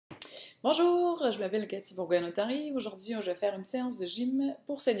Bonjour, je m'appelle Cathy. Aujourd'hui, je vais faire une séance de gym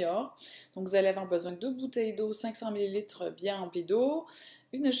pour sénior. Donc, vous allez avoir besoin de 2 bouteilles d'eau, 500 ml bien remplies d'eau,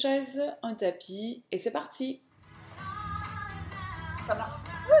 une chaise, un tapis et c'est parti. Ça va?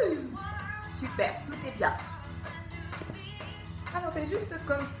 Oui. Super, tout est bien. Alors, on fait juste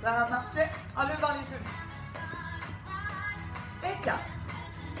comme ça, marcher en levant les genoux. Et 4,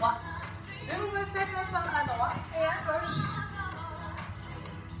 3. Et vous me faites un pas à droite et à gauche.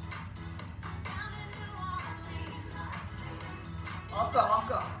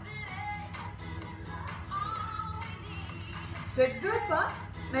 Encore. Faites 2 pas.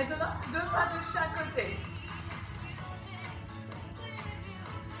 Maintenant, 2 pas de chaque côté.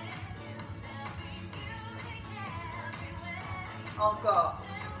 Encore.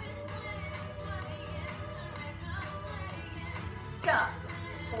 4,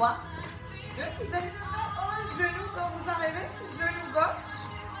 3, 2. Vous allez faire un genou quand vous arrivez. Genou gauche,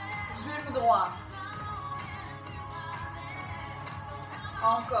 genou droit.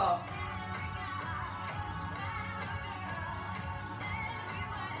 Encore.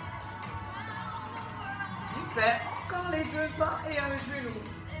 Super. Encore les 2 pas et un genou.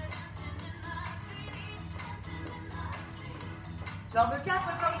 J'en veux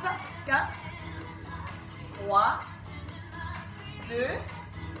 4 comme ça. 4, 3, 2.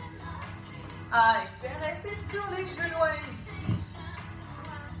 Allez, je vais rester sur les genoux, allez-y.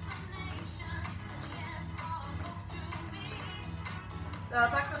 Ça va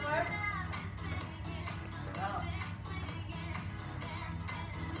pas quand même?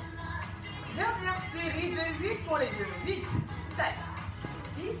 Dernière série de 8 pour les genoux. 8, 7,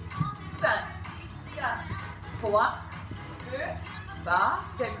 6, 5, 4, 3, 2,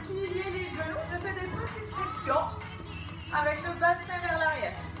 parfait. Pliez les genoux. Je fais des petites flexions avec le bassin vers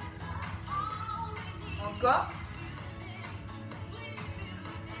l'arrière. Encore.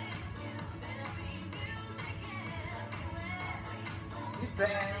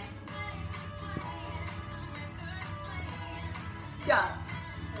 Super. 4,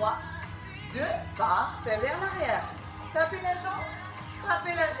 3, 2, parfait, vers l'arrière. Tapez la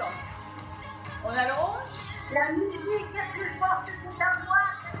jambe. On allonge. La musique est plus forte que ta voix.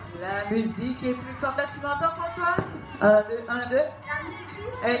 La musique est plus forte. Là, tu m'entends, Françoise? 1, 2, 1, 2. La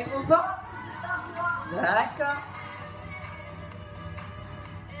musique Elle est trop forte? est ta voix. D'accord.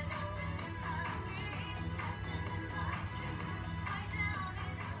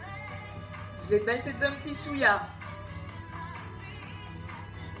 Je vais baisser d'un petit chouïa.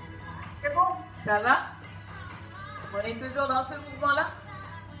 C'est bon. Ça va? On est toujours dans ce mouvement-là?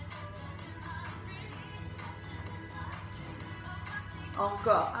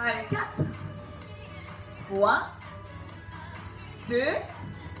 Encore. Allez, 4, 3, 2.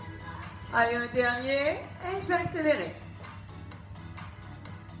 Allez, un dernier. Et je vais accélérer.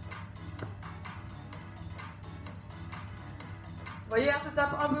 Vous voyez, je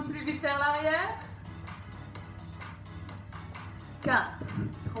tape un peu plus vite vers l'arrière. 4,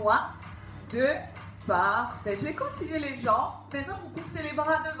 3, 2, parfait. Je vais continuer les jambes. Maintenant, vous poussez les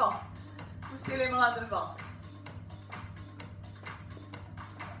bras devant. Poussez les bras devant.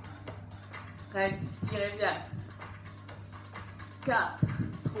 Respirez bien. 4,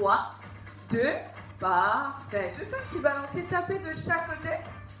 3, 2, parfait. Je fais un petit balancier, tapez de chaque côté.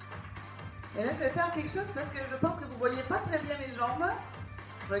 Et là, je vais faire quelque chose parce que je pense que vous ne voyez pas très bien mes jambes.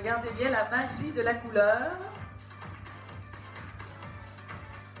 Regardez bien la magie de la couleur.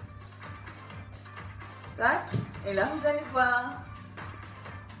 Tac. Et là, vous allez voir.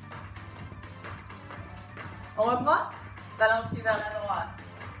 On reprend. Balancier vers la droite.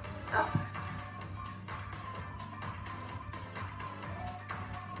 Hop.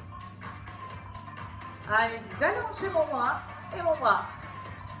 Allez-y, je vais allonger mon bras et mon bras.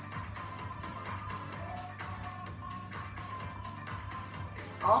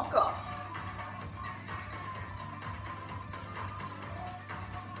 Encore.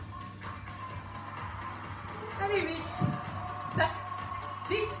 Allez, 8, 7,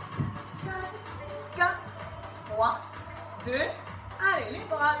 6, 5, 4, 3, 2. Allez, les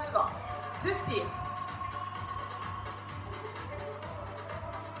bras devant. Je tire.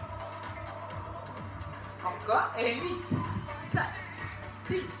 Encore. Et 8, 7,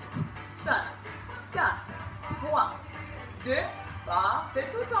 6, 5, 4, 3, 2. Parfait,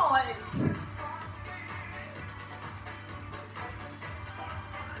 tout en haut, allez-y.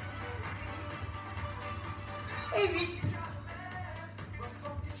 Et 8,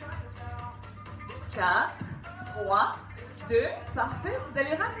 4, 3, 2, parfait. Vous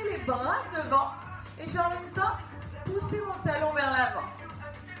allez ramener les bras devant et en même temps, pousser mon talon vers l'avant.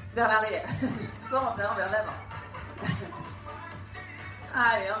 vers l'arrière. Je pousse pas mon talon vers l'avant.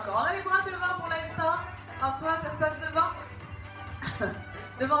 Allez, encore. On a les bras devant pour l'instant. En soi, ça se passe devant.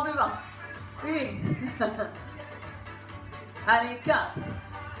 Devant. Oui. Allez, 4,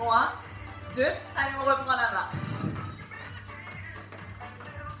 3, 2. Allez, on reprend la marche.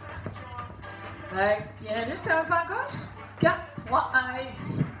 Expirez bien, je fais un pas à gauche. 4, 3,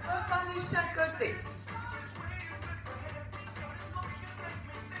 ainsi. Un pas de chaque côté.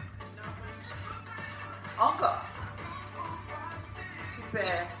 Encore.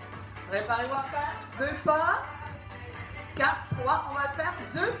 Super. Préparez-vous à faire 2 pas. 4, 3. On va faire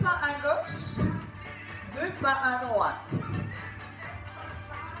 2 pas à gauche. 2 pas à droite.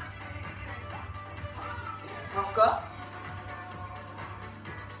 Encore.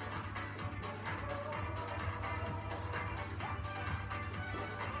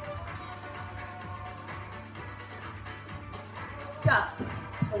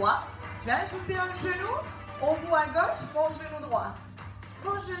 Je vais ajouter un genou au bout à gauche, mon genou droit.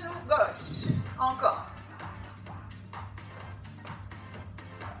 Mon genou gauche. Encore.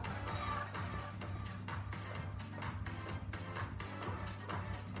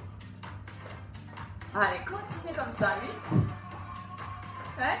 Allez, continuez comme ça. 8,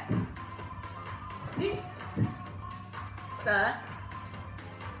 7, 6, 5,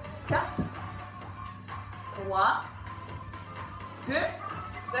 4, 3, 2.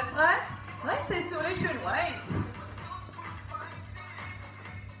 Vous êtes prêtes? Restez sur les genoux. Allez-y.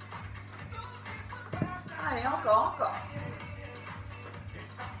 Allez, encore.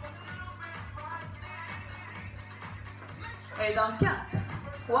 Et dans 4,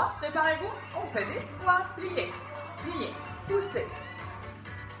 3, préparez-vous. On fait des squats. Pliez, poussez.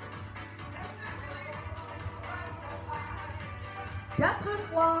 Quatre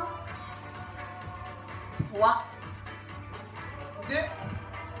fois. 3, 2.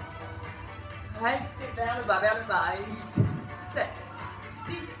 Restez vers le bas. 8, 7,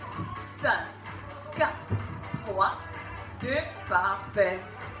 6, 5, 4, 3, 2. Parfait.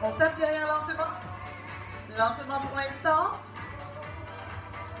 On tape derrière lentement. Lentement pour l'instant.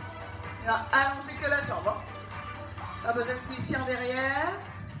 Et là, allongez que la jambe. Pas besoin de fléchir derrière.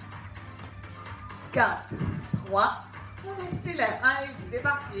 4, 3. On accélère. Allez-y, c'est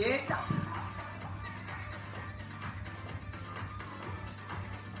parti. Et tape.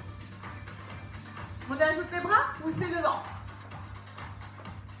 On ajoute les bras ou c'est devant?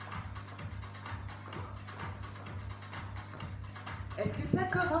 Est-ce que ça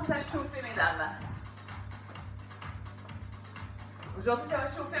commence à chauffer, mesdames? Aujourd'hui, ça va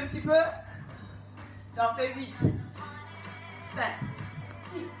chauffer un petit peu. J'en fais 8, 5,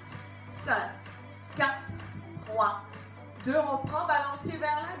 6, 5, 4, 3, 2. On reprend, balancier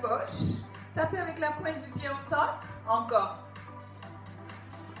vers la gauche. Tapez avec la pointe du pied au sol. Encore.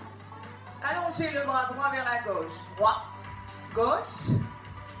 Allongez le bras droit vers la gauche. Droit, gauche.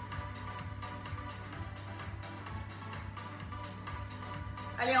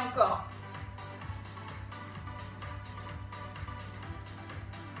 Allez, encore.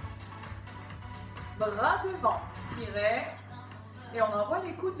 Bras devant, tirez. Et on envoie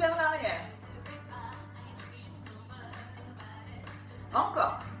les coudes vers l'arrière.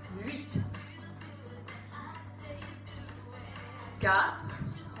 Encore. 8, 4,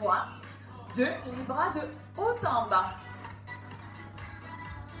 3, 2, les bras de haut en bas.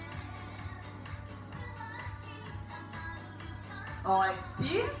 On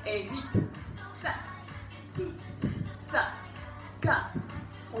expire et 8, 5, 6, 5, 4,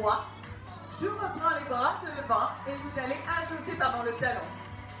 3. Je reprends les bras devant et vous allez ajouter le talon.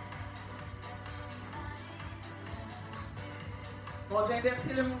 Bon, j'ai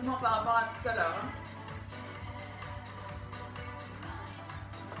inversé le mouvement par rapport à tout à l'heure.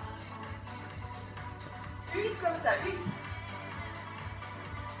 Vite comme ça, vite.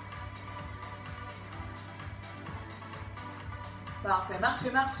 Parfait,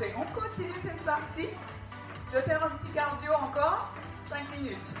 marchez. On continue cette partie. Je vais faire un petit cardio encore, 5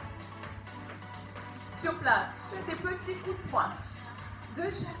 minutes. Sur place, je fais des petits coups de poing de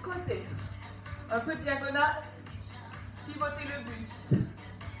chaque côté. Un peu diagonal, pivotez le buste.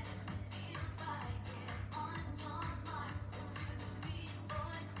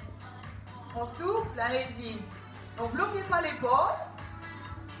 On souffle, allez-y. Donc, bloquez pas l'épaule.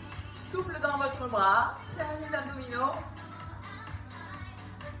 Souple dans votre bras. Serrez les abdominaux.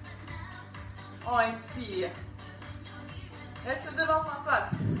 On inspire. Reste devant, Françoise.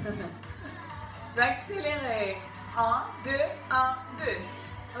 Je vais accélérer. 1, 2, 1, 2.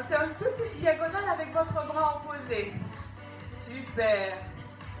 Donc, c'est une petite diagonale avec votre bras opposé. Super.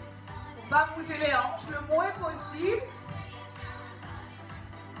 Faut pas bouger les hanches le moins possible.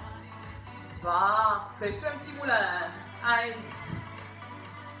 Parfait, je fais un petit moulin. Allez-y.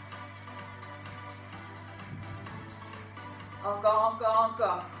 Encore, encore,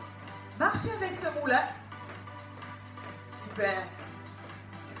 encore. Marchez avec ce moulin. Super.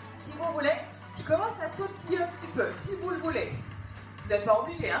 Si vous voulez, je commence à sautiller un petit peu, si vous le voulez. Vous n'êtes pas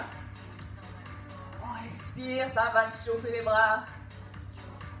obligé, hein? On respire, ça va chauffer les bras.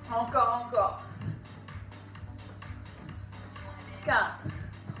 Encore, encore. 4,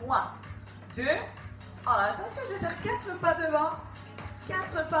 3, 2. Alors attention, je vais faire 4 pas devant,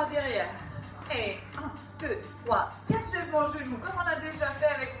 4 pas derrière. Et 1, 2, 3, 4. Je lève mon genou, comme on a déjà fait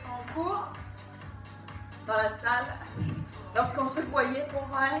avec mon cours dans la salle. Lorsqu'on se voyait pour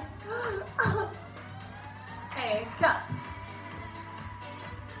vrai. Et 4.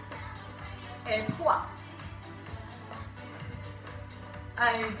 Et 3.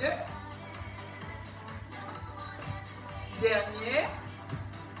 Allez, 2. Dernier.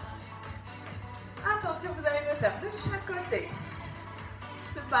 Attention, vous allez me faire de chaque côté.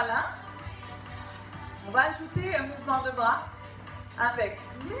 Ce pas-là. On va ajouter un mouvement de bras avec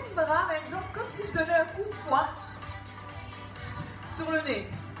même bras, même jambes, comme si je donnais un coup de poing sur le nez.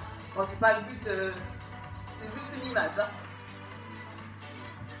 Bon, c'est pas le but, c'est juste une image. Hein.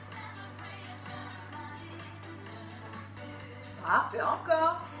 Parfait,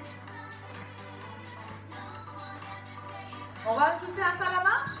 encore. On va ajouter à ça la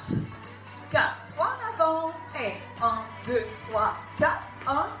marche. 4, 3, on avance. Et 1, 2, 3, 4.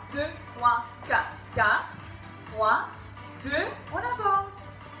 1, 2, 3, 4. 4, 3, 2, on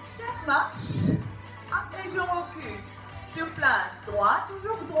avance. 4 marches. Hop, les jambes au cul. Sur place, droite,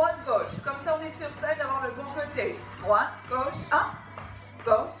 toujours droite, gauche. Comme ça, on est certain d'avoir le bon côté. Droite, gauche, hop.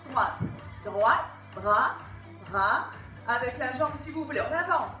 Gauche, droite. Droite, bras, bras. Avec la jambe si vous voulez. On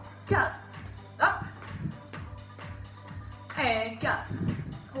avance. 4, hop. Et 4,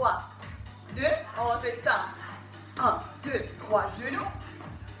 3, 2. On refait ça. 1, 2, 3, genoux.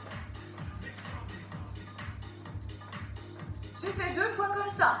 Je fais 2 fois comme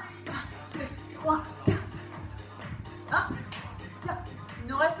ça. 1, 2, 3, 4. 1, 4. Il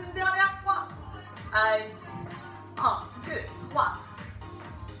nous reste une dernière fois. Allez-y. 1, 2, 3.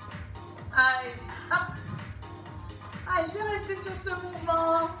 Allez-y. Hop. Allez, je vais rester sur ce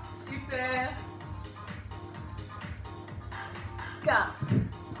mouvement. Super. 4,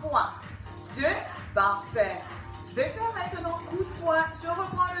 3, 2. Parfait. Je vais faire maintenant coup de poing. Je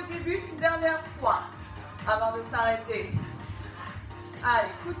reprends le début une dernière fois avant de s'arrêter.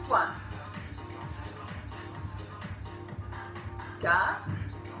 Allez, coup de poing. 4,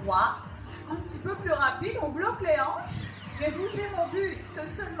 3, un petit peu plus rapide, on bloque les hanches. J'ai bougé mon buste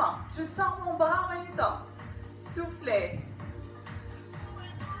seulement. Je sors mon bras en même temps. Soufflez.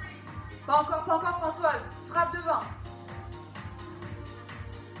 Pas encore Françoise. Frappe devant.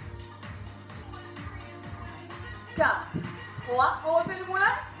 4, 3, on refait le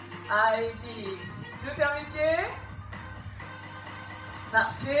moulin. Allez-y. Je ferme les pieds.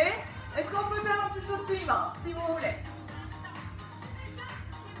 Marchez. Est-ce qu'on peut faire un petit sautillement si vous voulez?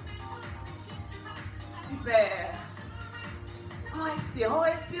 Super. On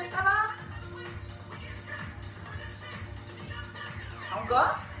respire, ça va?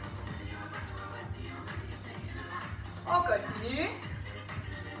 Encore. On continue.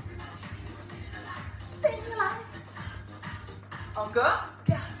 Stay alive. Encore.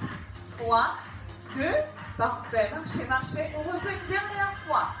 4, 3, 2. Parfait. Marchez. On refait une dernière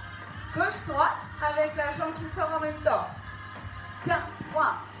fois. Gauche-droite avec la jambe qui sort en même temps. 4,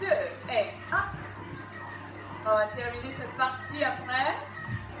 3, 2 et 1. On va terminer cette partie après.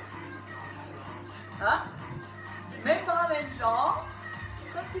 Ah. Même bras, même jambe.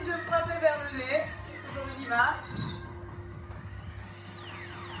 Comme si je frappais vers le nez. Toujours une image.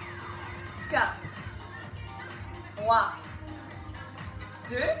 4, 3,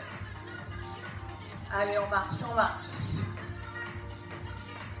 2. Allez, on marche.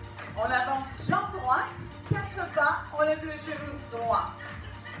 On avance jambe droite. 4 pas. On lève le genou droit.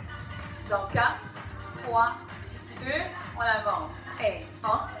 Dans 4, 3, 2. On avance. Et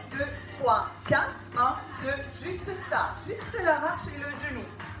 1, 2, 3, 4. 1, 2. Juste ça. Juste la marche et le genou.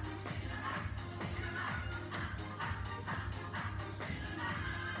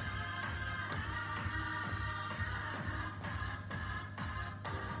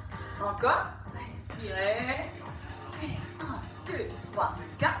 Encore. Respirez. Et 1, 2, 3,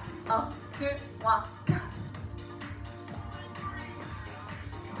 4. 1, 2, 3, 4.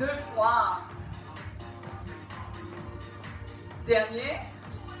 2 fois. Dernier.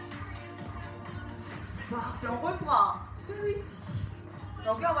 Parfait, on reprend celui-ci.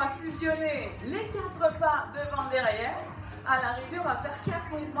 Donc là, on va fusionner les 4 pas devant, derrière. À l'arrivée, on va faire 4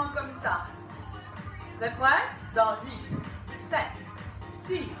 mouvements comme ça. Vous êtes prêts? Dans 8, 7,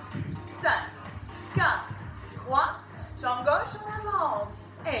 6, 5, 4, 3. Jambe gauche, on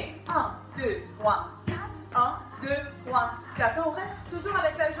avance. Et 1, 2, 3, 4. 1, 2, 3, 4. On reste toujours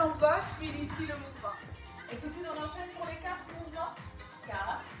avec la jambe gauche qui initie le mouvement. Et tout de suite, on enchaîne pour les 4 mouvements.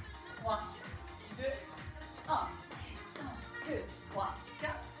 4, 3, 2, 1. 1, 2, 3,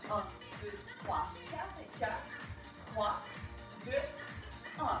 4. 1, 2, 3, 4. Et 4, 3, 2, 1.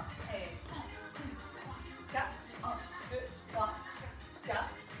 Et 1, 2, 3, 4. 1, 2, 3, 4.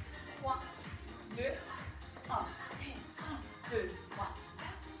 3, 2, 1. Et 1, 2, 3,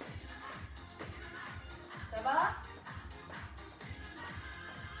 4. Ça va?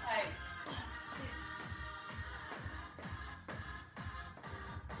 Allez.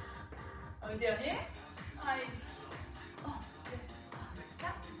 Un dernier. Allez-y. 1, 2, 3,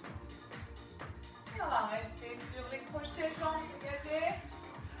 4. Et on va rester sur les crochets, jambes dégagées.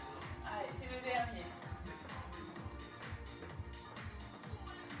 Allez, c'est le dernier.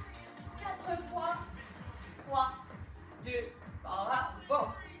 4 fois. 3, 2,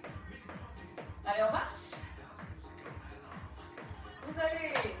 bravo. Allez, on marche. Vous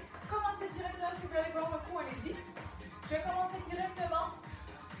allez commencer directement, si vous allez voir le coup, allez-y. Je vais commencer directement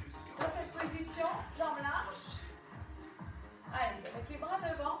dans cette position, jambes larges. Allez, c'est avec les bras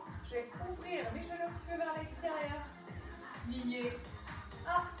devant. Je vais ouvrir mes genoux un petit peu vers l'extérieur. Lié,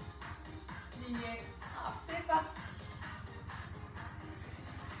 hop, lié, hop, c'est parti.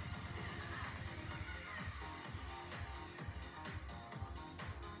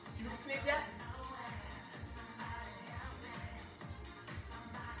 Soufflez bien.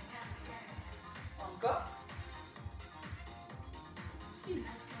 Encore. 6,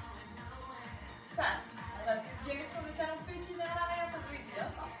 5. On appuie bien sur le talon fessier vers l'arrière, ça peut aider,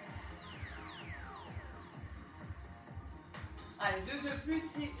 ça. Allez, 2 de plus,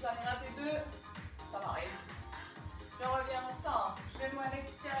 si j'en ai raté 2, ça m'arrive. Je reviens au centre, genou à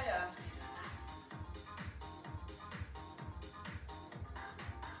l'extérieur.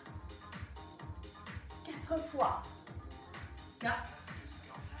 4 fois. 4,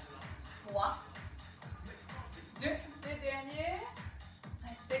 3, 2, le dernier.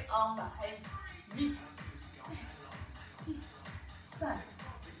 Restez en bas. 8, 7, 6, 5,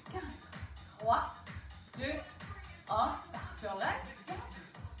 4, 3, 2, 1. Parfait, on reste. 4,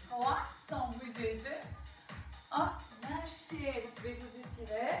 3, sans bouger. 2, 1. Lâchez. Vous pouvez vous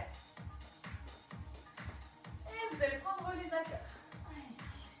étirer. Et vous allez prendre les haltères. Allez-y.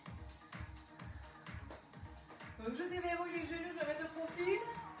 Donc je déverrouille les genoux, je mets de profil.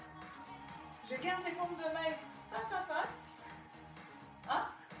 Je garde les paumes de main face à face. Hop.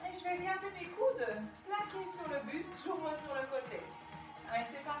 Et je vais garder mes coudes plaqués sur le buste, j'ouvre sur le côté. Allez,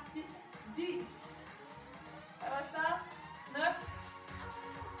 c'est parti. 10. Ça va ça? 9.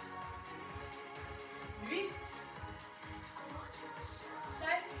 8. 7.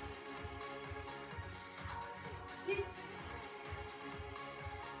 6.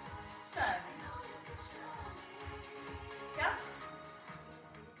 5. 4.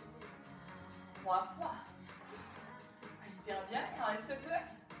 3 fois. Respire bien, il en reste 2.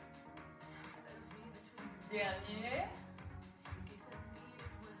 Dernier.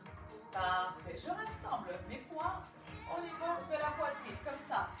 Parfait. Je rassemble mes poings au niveau de la poitrine, comme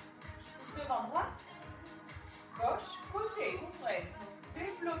ça. Je pousse devant, droite, gauche, côté, ouvrez.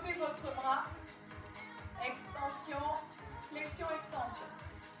 Développez votre bras. Extension, flexion, extension.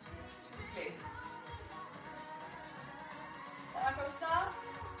 Soufflez. Ça va comme ça?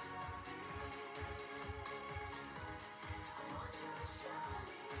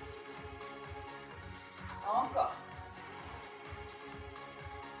 Encore.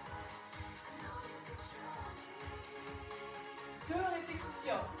 Deux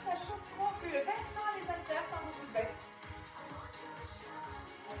répétitions. Si ça chauffe trop, que le baisse sans les haltères, sans vous couper.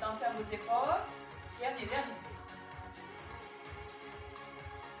 Attention à vos épaules. Dernier.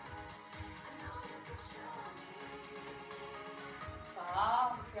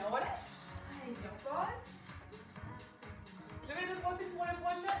 Parfait, on relâche. Allez-y, on pose. Je vais de profil pour le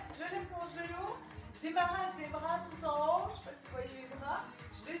prochain. Je lève mon genou. Démarrage des bras tout en haut. Je ne sais pas si vous voyez les bras.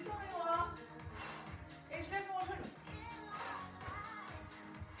 Je descends les bras. Et je lève mon genou.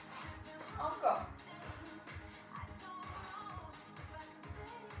 Encore.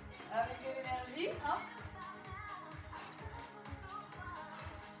 Avec de l'énergie.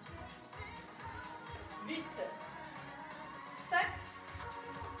 8, 7,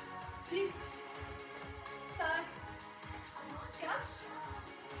 6, 5, 4,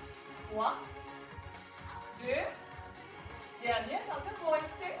 3, 2, dernier, attention pour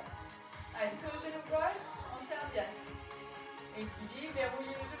rester. Allez, sur le genou gauche, on serre bien. Équilibre,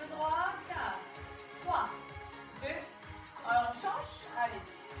 verrouillez le genou droit. 4, 3, 2, alors on change.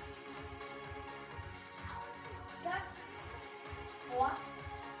 Allez-y. 4,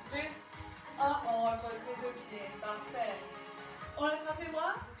 les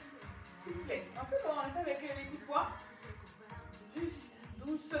bras. Soufflez. Un peu comme on l'a fait avec les coups de poing. Juste,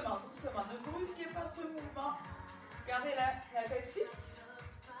 doucement, doucement. Ne brusquez pas ce mouvement. Gardez la tête fixe.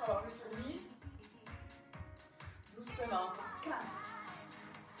 Alors, le tournis. Doucement. 4,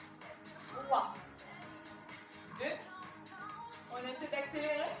 3, 2. On essaie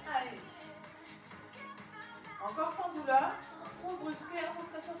d'accélérer. Allez-y. Encore sans douleur, sans trop brusquer. Il faut que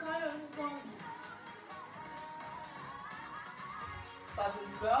ça soit quand même un mouvement doux. Pas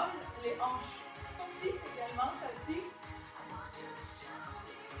de douleur. Les hanches sont fixes également, statiques.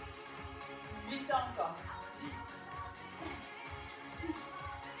 8 encore. 8, 5, 6,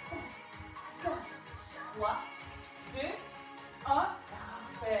 5, 4, 3, 2, 1.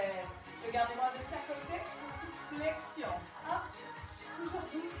 Parfait. Je garde les bras de chaque côté. Petite flexion. Hop. Toujours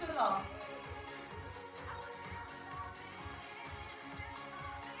doucement.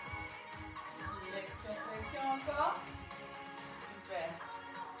 Flexion, flexion encore. Super.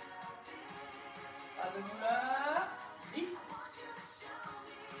 Pas de douleur. 8,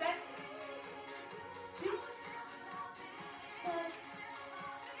 7, 6, 5,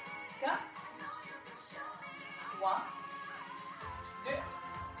 4, 3, 2,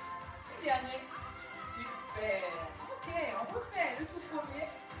 et dernier. Super. Ok, on refait le tout premier.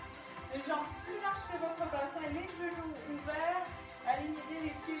 Les jambes plus larges que votre bassin, les genoux ouverts. Alignez les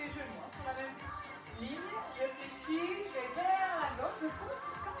pieds et les genoux sur la même ligne. Je fléchis, je vais vers la gauche. Je pousse.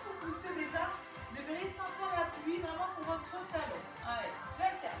 Quand vous poussez déjà, vous devriez sentir l'appui vraiment sur votre talon. Allez,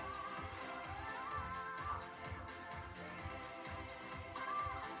 j'alterne.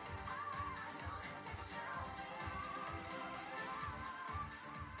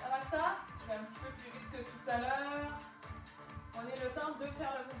 Ça va ça? Je vais un petit peu plus vite que tout à l'heure. On est le temps de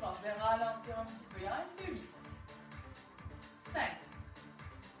faire le mouvement. Je vais ralentir un petit peu. Il reste 8, 5,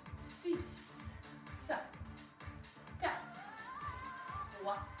 6, 5, 4,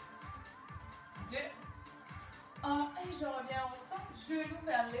 3, 2, 1. Et je reviens au centre. Genoux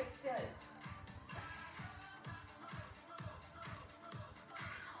vers l'extérieur. 5.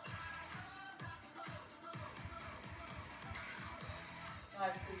 Il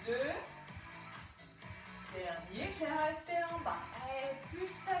reste 2. Dernier, je vais rester en bas. Allez,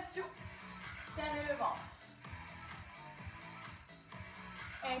 pulsation. Serrez le ventre.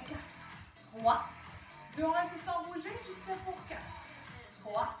 1, 4, 3, 2, on reste sans bouger, juste pour 4,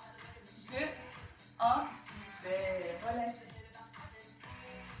 3, 2, 1, super, relâchez.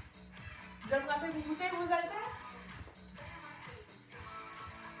 Vous attrapez vos bouteilles, vos haltères.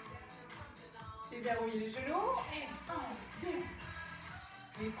 Déverrouillez les genoux, et 1, 2,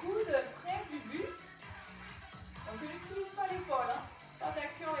 les coudes près du buste. Donc, on n'utilise pas l'épaule, hein. Pas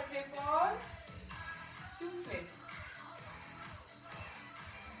d'action avec l'épaule. Soufflez.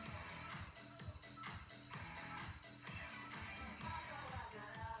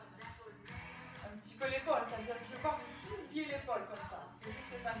 Un petit peu l'épaule, c'est-à-dire que je veux pas que vous souleviez l'épaule comme ça. C'est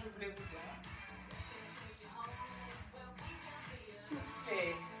juste ça que je voulais vous dire. Hein.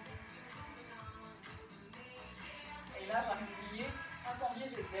 Soufflez. Et là, j'ai oublié à combien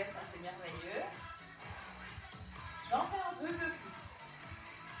j'étais, ça c'est merveilleux. Je vais en faire 2 de plus.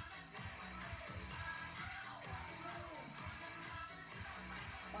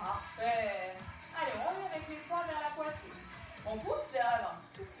 Parfait. Allez, on revient avec les poings vers la poitrine. On pousse vers l'avant.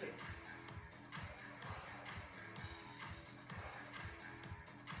 Soufflez.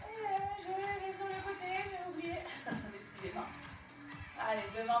 Et je vais sur le côté, j'ai oublié. Décidément. Allez,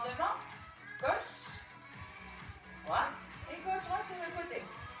 devant, devant. Gauche. Droite. Et gauche, droite sur le côté.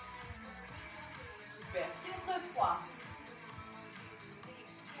 Super. 4 fois.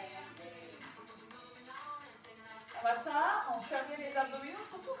 On va ça, on serre les abdominaux,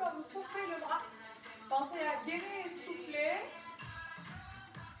 surtout quand vous sautez le bras. Pensez à gainer et souffler.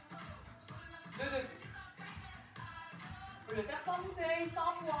 2 de plus. Vous pouvez le faire sans bouteille,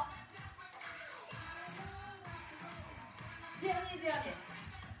 sans poids. Dernier, dernier.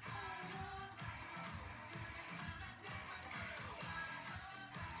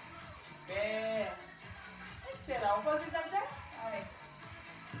 Super. Excellent. On pose les haltères. Allez.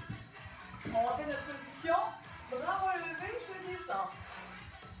 On refait notre position. Bras relevés, je descends.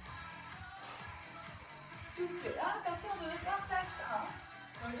 Soufflez. Ah, attention de ne pas faire ça.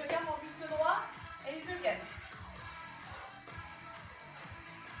 Donc je garde mon buste droit et je viens.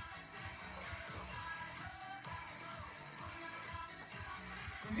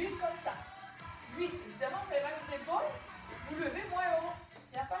 Huile comme ça. 8. Évidemment, vous avez mal aux épaules. Vous levez moins haut.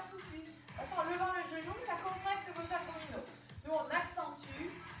 Il n'y a pas de souci. En levant le genou, ça contracte vos abdominaux. Nous, on accentue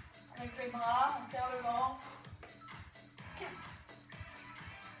avec les bras, on serre le ventre. 4,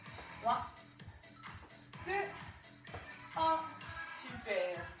 3, 2, 1.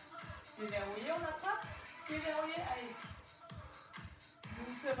 Déverrouillé, on attrape. Déverrouillé, allez-y.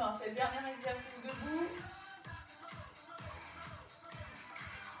 Doucement, c'est le dernier exercice debout.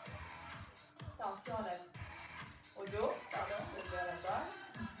 Attention au dos, pardon, le à la taille.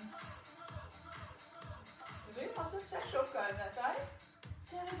 Vous devez sentir que ça chauffe quand même la taille.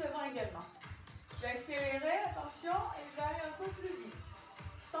 Serrez devant également. Je vais accélérer, attention, et je vais aller un peu plus vite.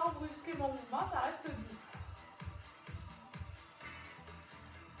 Sans brusquer mon mouvement, ça reste doux.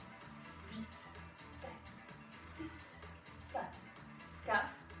 8, 7, 6, 5, 4,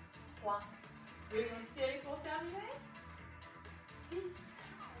 3, 2, une série pour terminer. 6,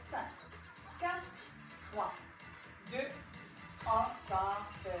 5, 4, 3, 2, 1,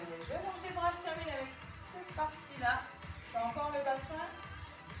 parfait. Je lâche les bras, je termine avec cette partie-là. J'ai encore le bassin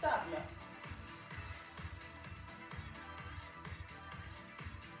stable.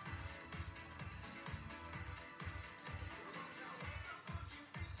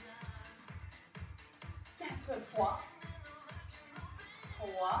 Fois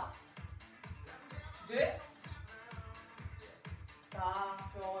 3, 2,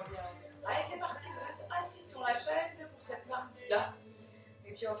 parfait, on revient. Allez, c'est parti, vous êtes assis sur la chaise pour cette partie-là.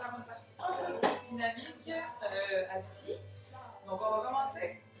 Et puis on va faire une partie un peu plus dynamique, assis. Donc on va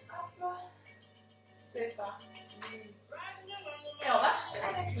commencer. Hop, c'est parti. Et on marche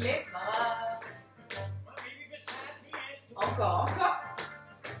avec les bras. Encore, encore.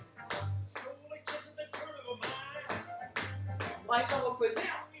 Bras sont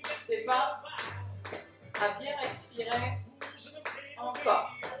reposés, n'hésitez pas à bien respirer. Encore.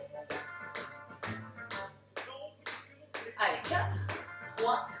 Allez, 4,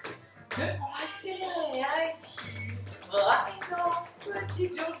 3, 2, on va accélérer. Allez-y. Bras et jambes, petit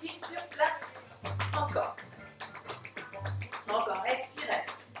jogging sur place. Encore. Encore, respirez.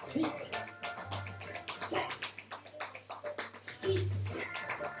 8, 7, 6.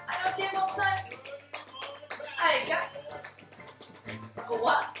 Allez, on tient dans 5. Allez, 4.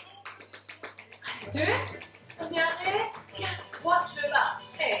 3, 2, un dernier, 4, 3, je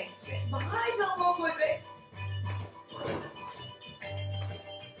marche. Et bras et jambes opposés.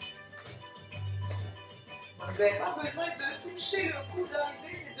 Vous n'avez pas besoin de toucher le coude.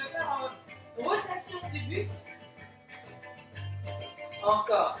 L'idée, c'est de faire une rotation du buste.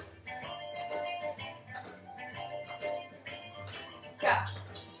 Encore. 4,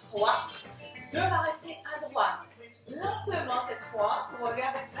 3, 2 va rester à droite. Lentement cette fois, vous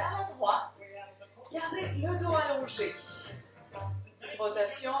regardez vers la droite, gardez le dos allongé. Petite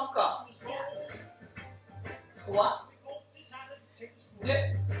rotation encore. 4, 3, 2,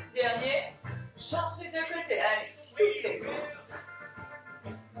 dernier, changez de côté. Allez, soufflez.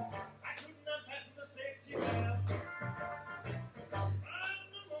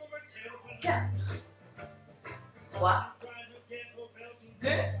 4, 3, 2,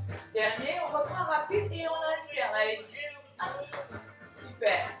 dernier, on reprend rapide et on alterne, allez-y.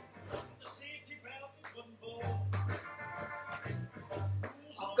 Super.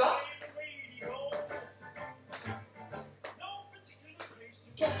 Encore.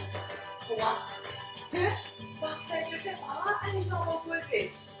 4, 3, 2, parfait, je fais bras et jambes opposées.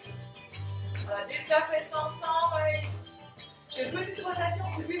 On a déjà fait ça ensemble, allez-y. J'ai une petite rotation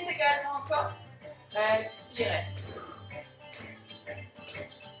du buste également encore. Respirez.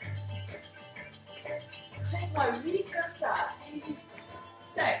 Faites-moi 8 comme ça. 8,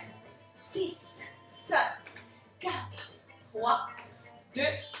 5, 6, 5, 4, 3, 2.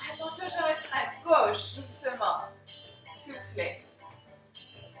 Attention, je reste à gauche doucement. Soufflez.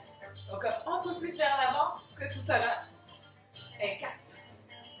 Donc un peu plus vers l'avant que tout à l'heure. Et 4,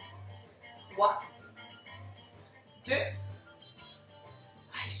 3, 2.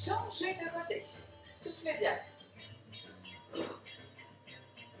 Allez, changez de côté. Soufflez bien.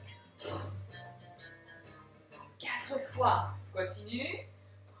 4 fois. Continue.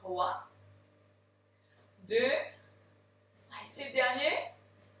 3, 2. Allez, c'est le dernier.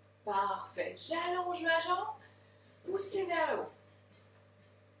 Parfait. J'allonge ma jambe. Poussez vers le haut.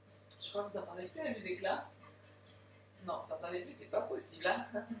 Je crois que vous n'entendez plus la musique là. Non, vous n'entendez plus, c'est pas possible. Hein?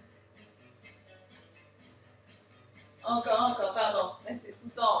 Encore, pardon. Mais c'est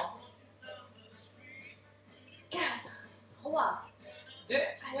tout en haut. 4, 3, 2.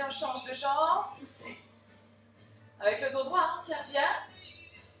 Allez, on change de jambe. Poussez. Avec le dos droit, on serre bien.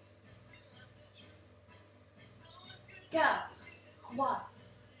 4, 3,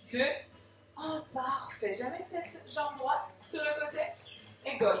 2, 1. Parfait. Jamais cette jambe droite sur le côté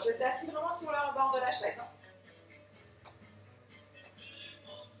et gauche. Vous êtes assis vraiment sur le rebord de la chaise.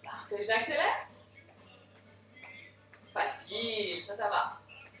 Parfait. J'accélère. Facile. Ça va.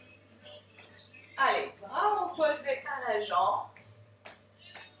 Allez, bras opposés à la jambe.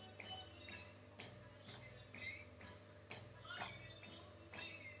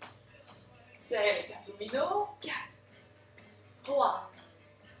 Serrez les abdominaux. 4, 3,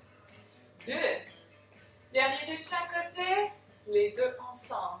 2. Dernier de chaque côté. Les deux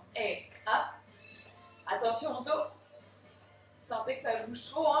ensemble. Et hop. Attention au dos. Vous sentez que ça bouge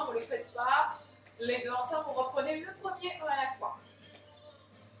trop, hein, vous ne le faites pas. Les deux ensemble, vous reprenez le premier un à la fois.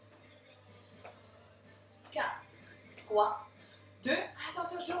 4, 3, 2.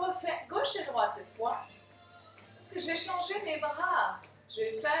 Attention, je refais gauche et droite cette fois. Je vais changer mes bras. Je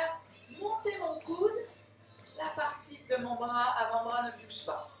vais faire monter mon coude. La partie de mon bras, avant-bras ne bouge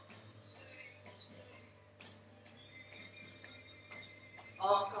pas.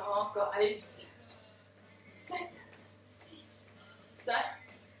 Encore. Allez, vite. 7, 6, 5,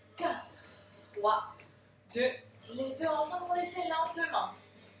 4, 3, 2. Les deux ensemble, on essaie lentement.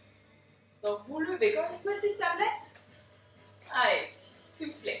 Donc, vous levez comme une petite tablette. Allez,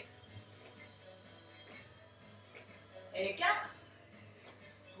 soufflez. Et 4,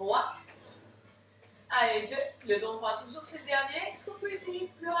 3. Allez, 2. Le dos droit, toujours c'est le dernier. Est-ce qu'on peut essayer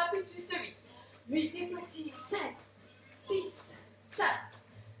plus rapide, juste 8. 8 et petits. 7, 6, 5,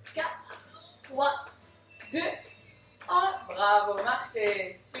 4, 3, 2, 1. Bravo,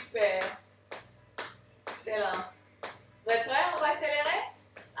 marchez. Super. Excellent. Vous êtes prêts? On va accélérer?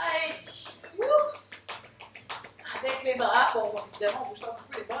 Allez-y. Avec les bras. Bon, évidemment, on ne bouge pas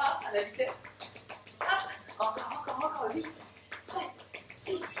beaucoup les bras à la vitesse. Hop. Encore. 8, 7,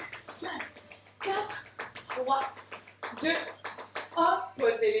 6, 5, 4, 3, 2, 1.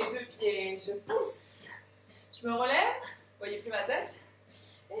 Posez les deux pieds. Je pousse. Je me relève. Vous ne voyez plus ma tête.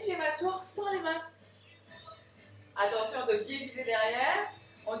 Et je vais m'asseoir sans les mains. Attention de bien viser derrière.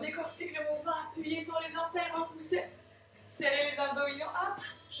 On décortique le mouvement, appuyez sur les orteils, repoussez. Serrez les abdominaux. Hop.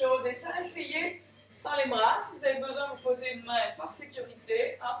 Je redescends. Essayez sans les bras. Si vous avez besoin, vous posez une main par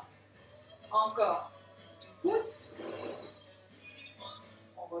sécurité. Hop. Encore. Pousse.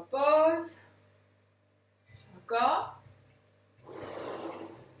 On repose. Encore.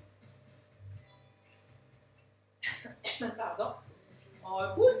 Pardon. On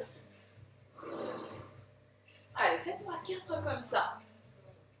repousse. Allez, faites-moi 4 comme ça.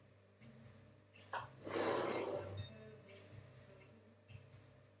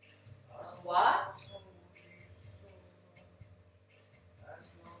 3.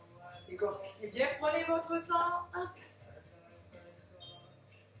 Décortiquez bien, prenez votre temps. Hop.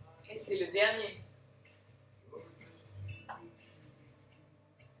 Et c'est le dernier.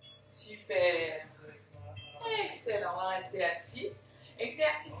 Super. Excellent, on va rester assis.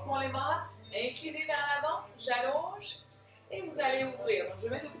 Exercice pour les bras, inclinez vers l'avant, j'allonge et vous allez ouvrir. Donc je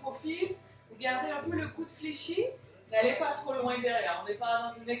mets de profil, vous gardez un peu le coude fléchi, n'allez pas trop loin derrière. On n'est pas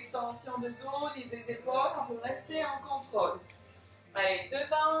dans une extension de dos ni des épaules, on peut rester en contrôle. Allez,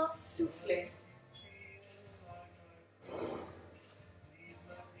 devant, soufflez.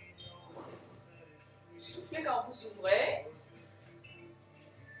 Soufflez quand vous ouvrez.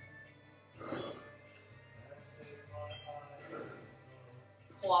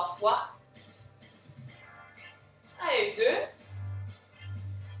 Trois fois. Allez, 2.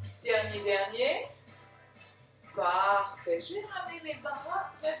 Dernier. Parfait. Je vais ramener mes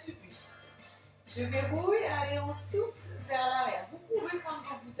bras près du buste. Je verrouille. Allez, on souffle vers l'arrière. Vous pouvez prendre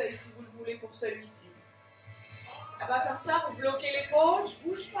vos bouteilles si vous le voulez pour celui-ci. Ah bah, comme ça, vous bloquez l'épaule. Je ne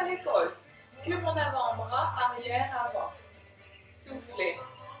bouge pas l'épaule. Que mon avant-bras, arrière, avant. Soufflez.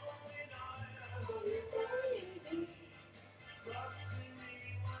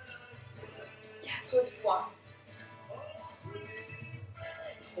 4 fois.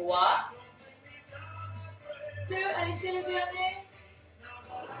 3. 2. Allez, c'est le dernier.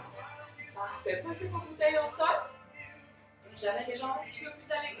 Parfait. Posez vos bouteilles au sol. J'amène les jambes un petit peu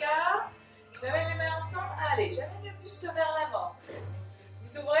plus à l'écart. J'amène les mains ensemble. Allez, j'amène le buste vers l'avant.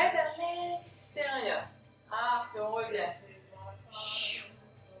 Vous ouvrez vers l'extérieur. Parfait, on revient.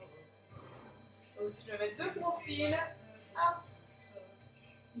 Aussi, je vais mettre 2 profils. Hop.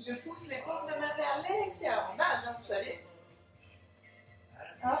 Je pousse les paumes de main vers l'extérieur. On nage, hein, vous savez.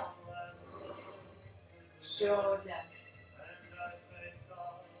 Hop. Je reviens.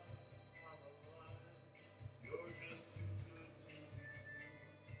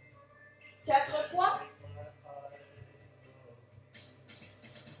 Quatre fois.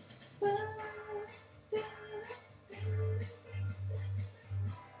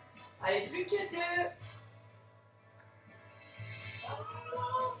 Allez, plus que 2.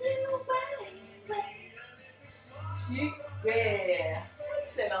 Super.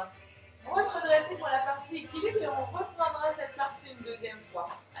 Excellent. On va se redresser pour la partie équilibre et on reprendra cette partie une deuxième fois.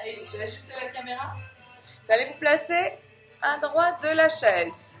 Allez, je vais ajuster la caméra. Vous allez vous placer à droite de la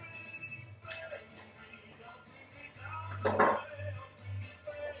chaise.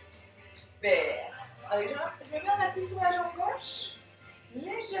 Super. Allez, je mets un appui sur la jambe gauche,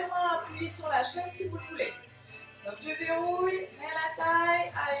 légèrement appuyé sur la chaise si vous le voulez. Donc je verrouille, mets la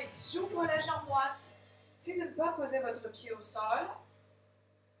taille, allez, j'ouvre la jambe droite. Essayez de ne pas poser votre pied au sol.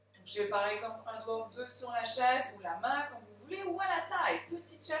 J'ai par exemple un doigt ou deux sur la chaise ou la main comme vous voulez ou à la taille.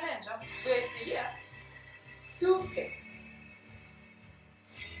 Petit challenge, hein. Vous pouvez essayer. Hein. Soufflez.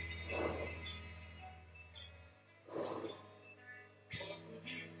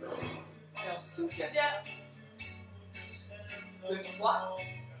 Alors soufflez bien. 2 fois.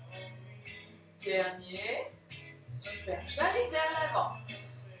 Dernier. Super. J'arrive vers l'avant.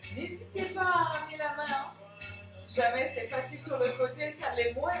 N'hésitez pas à ramener la main. Hein. Si jamais c'est facile sur le côté, ça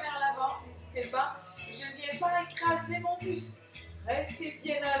l'est moins vers l'avant. N'hésitez pas. Je ne viens pas écraser mon buste. Restez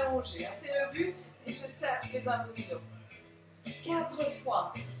bien allongé. Hein. C'est le but. Et je serre les abdominaux. 4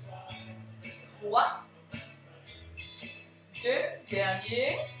 fois. 3. 2.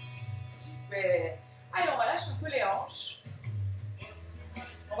 Dernier. Super. Allez, on relâche un peu les hanches.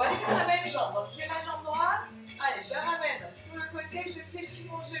 On va aller faire la même jambe. Donc, j'ai la jambe droite. Allez, je la ramène sur le côté. Je fléchis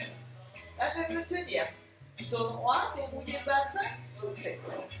mon genou. Là, je vais me tenir. Dos droit, verrouillez le bassin. Soufflez.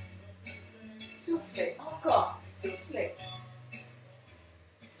 Soufflez. Encore. Soufflez.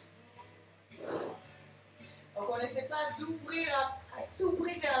 Donc, on n'essaie pas d'ouvrir à tout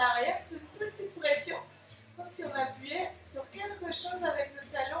prix vers l'arrière. C'est une petite pression. Comme si on appuyait sur quelque chose avec le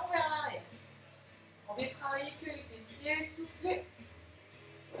talon vers l'arrière. On vient travailler que les fessiers. Soufflez.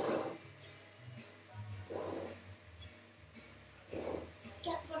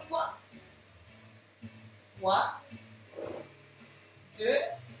 4 fois. 3. 2.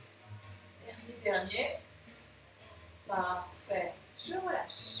 Dernier. Parfait. Je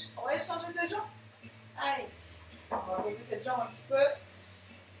relâche. On va aller changer de jambe. Allez-y. On va poser cette jambe un petit peu.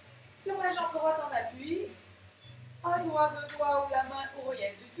 Sur la jambe droite en appui. Un doigt, 2 doigts ou la main ou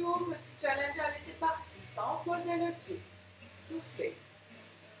rien du tout. Petit challenge. Allez, c'est parti. Sans poser le pied. Soufflez.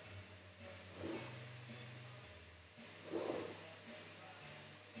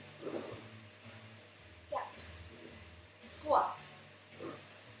 4. 3.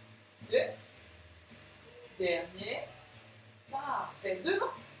 2. Dernier. Parfait.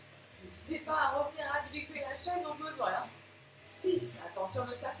 Devant. N'hésitez pas à revenir à gripper la chaise au besoin. 6. Attention,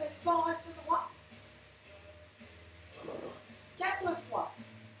 ne s'affaisse pas, on reste droit. 4 fois.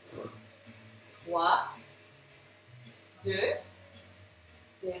 3. 2.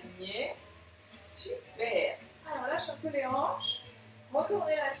 Dernier. Super. Alors, on lâche un peu les hanches.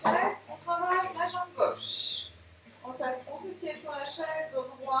 Retournez la chaise. On travaille la jambe gauche. On se tient sur la chaise, dos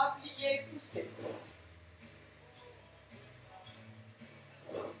droit, plié, poussé.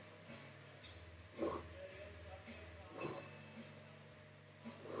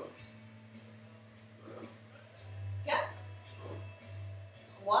 Quatre.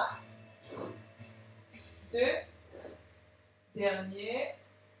 3. 2. Dernier.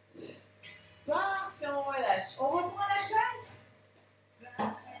 Parfait, on relâche. On reprend la chaise.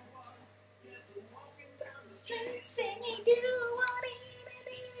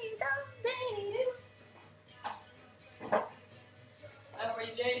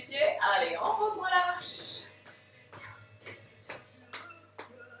 Envoyez bien les pieds. Allez, on reprend la marche.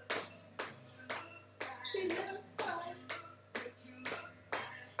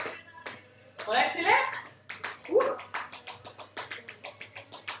 On accélère.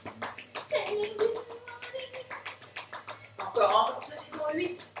 Encore, tenez-moi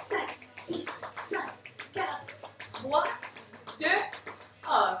 8, 7, 6, 5, 4, 3, 2,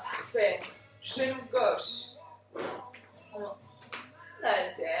 1. Parfait. Genou gauche. On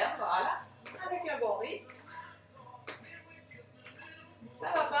alterne, voilà. Avec un bon rythme.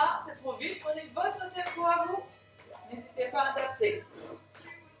 Ça va pas, c'est trop vite. Prenez votre tempo à vous. N'hésitez pas à adapter.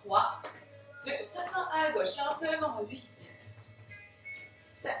 3, 2, seulement à gauche. Lentement. 8,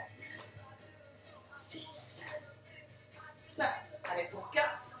 7, 6, 5. Allez, pour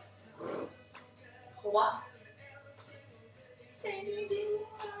 4, 3,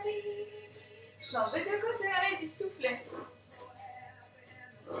 changez de côté, allez-y, soufflez.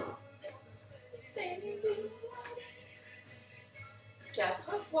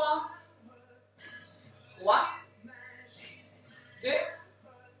 4 fois. 3, 2,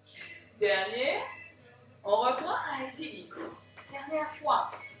 dernier. On reprend, allez-y. Dernière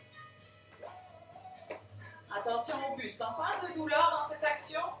fois. Attention au buste, hein, pas de douleur dans cette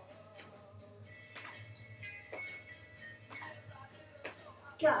action.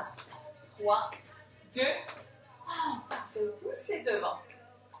 4, 3, 2, 1. Parfait, poussez devant.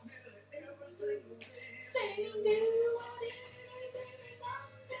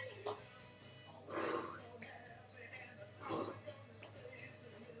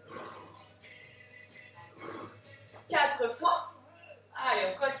 4 fois.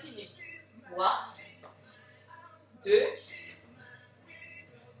 Allez, on continue. 3, 2.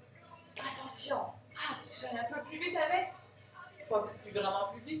 Attention. Ah, je vais un peu plus vite avec. Pas plus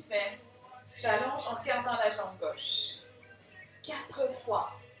vraiment plus vite, mais j'allonge en gardant la jambe gauche. 4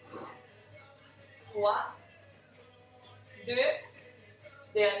 fois. 3, 2,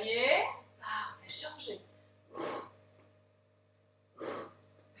 dernier. Parfait, changez.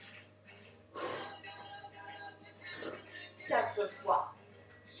 4 fois.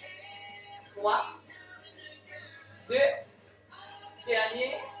 3, 2,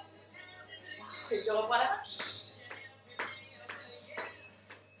 dernier. Parfait, je reprends la marche.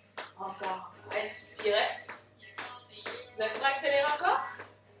 Encore. Respirez. Vous allez accélérer encore.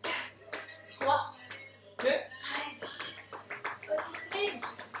 4, 3, 2, allez-y. Petit sprint.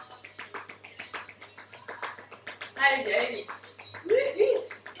 Allez-y, allez-y. Oui.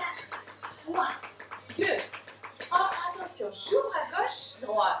 4, 3, 2. Oh, attention, j'ouvre à gauche,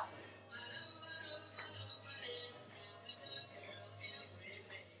 droite.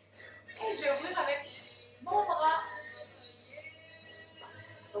 Et je vais ouvrir avec mon bras.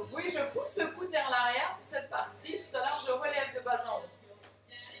 Donc oui, je pousse le coude vers l'arrière pour cette partie. Tout à l'heure, je relève de bas en haut.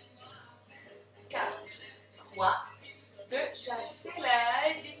 4, 3, 2, j'accélère.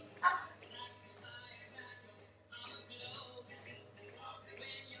 Allez-y.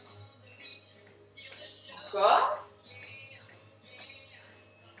 Encore.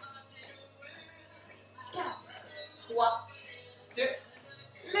 4, 3, 2,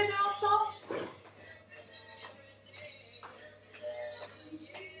 les deux ensemble.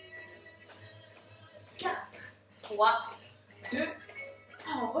 4, 3, 2,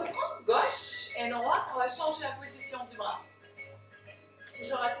 on reprend gauche et droite, on va changer la position du bras.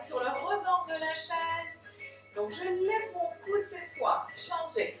 Toujours assis sur le rebord de la chaise. Donc je lève mon coude cette fois.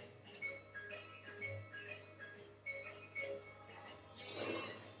 Changez.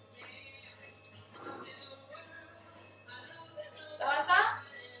 Ça va ça?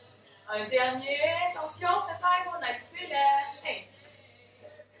 Un dernier, attention, préparez-vous, on accélère. Hey.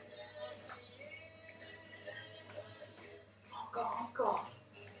 Encore.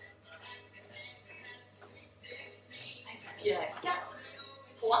 Inspirez. 4,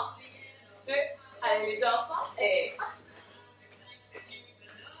 3, 2, allez les deux ensemble et hop.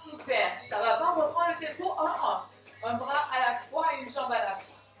 Super, ça va pas, on reprend le tempo. Un bras à la fois et une jambe à la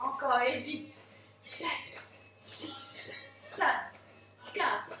fois. Encore et vite. 7, 6, 5,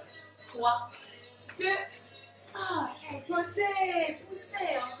 4, 3, 2, 1. Et posez,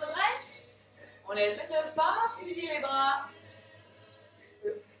 poussez, on se redresse. On essaie de ne pas appuyer les bras.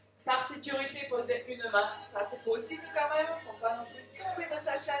 Par sécurité, posez une main. Ça, c'est possible quand même. Il ne faut pas non plus tomber dans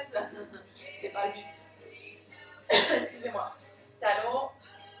sa chaise. C'est pas le but. Excusez-moi. Talon.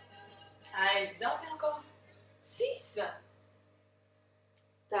 Allez-y, j'en fais encore. 6.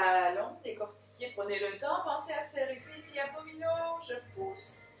 Talon, décortiquez, prenez le temps. Pensez à serrer fessiers abdominaux. Je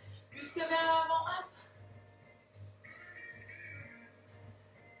pousse. Buste vers l'avant. Hop.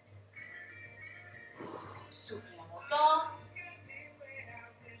 Soufflez en montant.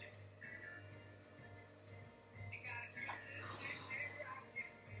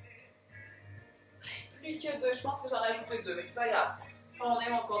 Plus que 2, je pense que j'en ai ajouté 2, mais c'est pas grave. Quand on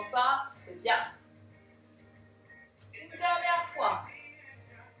aime, on compte pas, c'est bien. Une dernière fois.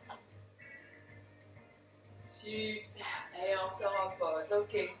 Super. Et on se repose,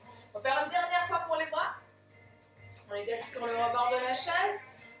 ok. On va faire une dernière fois pour les bras. On est assis sur le rebord de la chaise.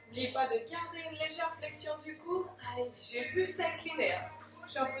 N'oubliez pas de garder une légère flexion du cou. Allez-y, j'ai le buste incliné. Je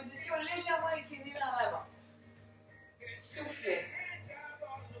suis en position légèrement inclinée vers l'avant. Soufflez.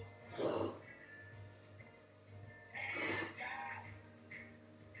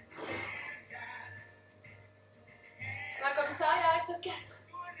 Là, comme ça, il en reste 4.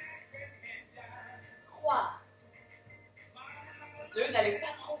 3. 2, n'allez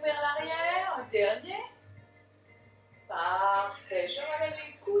pas trop vers l'arrière. Un dernier. Parfait. Je ramène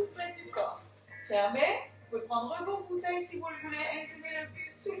les coudes près du corps. Fermez. Vous pouvez prendre vos bouteilles si vous le voulez. Inclinez le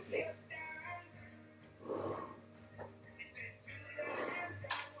buste. Soufflez.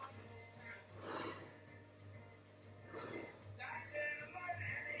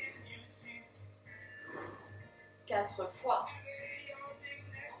 Quatre fois.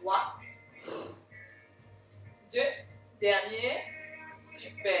 3, 2, dernier.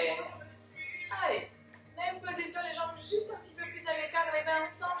 Super. Allez, même position, les jambes juste un petit peu plus à l'écart, les mains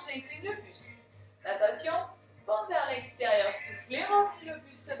ensemble, j'incline le buste. Natation, pompe vers l'extérieur, soufflez, remplis le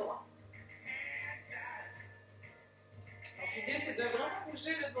buste droit. Donc l'idée c'est de vraiment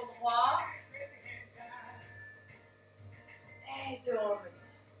bouger le dos droit. Et de revenir.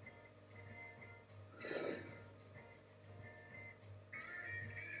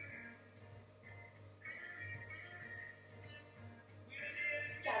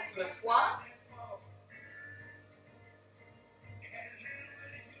 4 fois.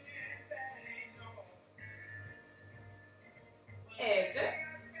 Et 2.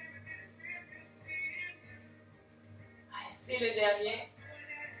 Allez, c'est le dernier.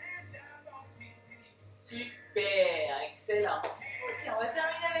 Super, excellent. Ok, on va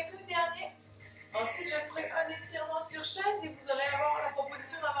terminer avec le dernier. Ensuite, je ferai un étirement sur chaise et vous aurez avoir la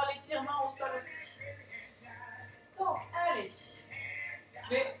proposition d'avoir l'étirement au sol aussi. Donc, allez. Je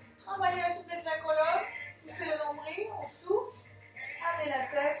vais travailler la souplesse de la colonne, pousser le nombril, on souffle, amenez la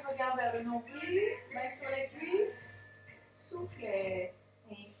tête, regarde vers le nombril, main sur les cuisses, soufflez,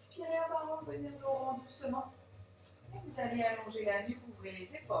 inspirez en bas, revenez le rond doucement. Et vous allez allonger la nuque, ouvrez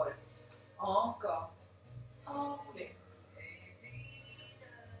les épaules. Encore. Enroulez.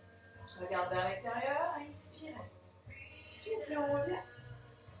 Je regarde vers l'intérieur, inspirez. Soufflez, on revient.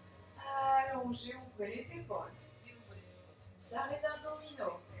 Allongez, ouvrez les épaules. On serre les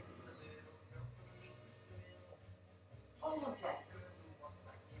abdominaux. On revient.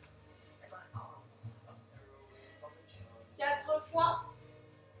 4 fois.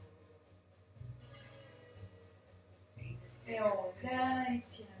 Et on revient,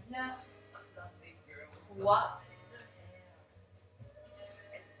 étire bien. 3.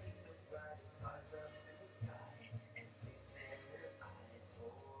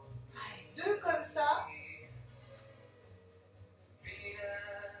 Allez, 2 comme ça.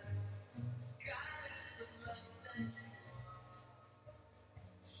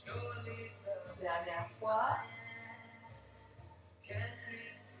 Dernière fois.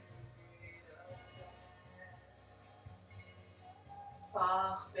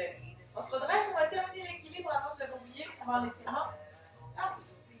 Parfait. On se redresse, on va terminer l'équilibre avant que j'avais oublié avant l'étirement.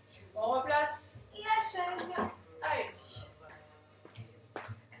 On replace la chaise. Allez-y.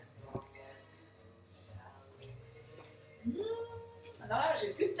 Alors là,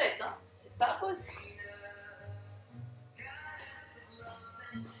 j'ai plus de tête, hein. C'est pas possible.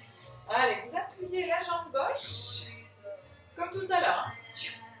 Allez, vous appuyez la jambe gauche, comme tout à l'heure. Hein.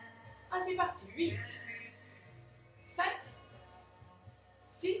 Ah, c'est parti. 8, 7,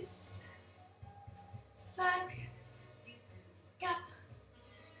 6, 5, 4,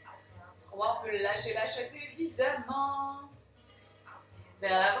 3. On peut lâcher la chaise évidemment.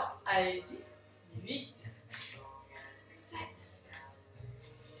 Vers l'avant. Allez-y. 8, 7,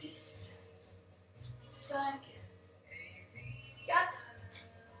 6, 5, 4,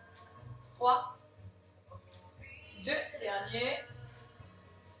 3, 2, dernier.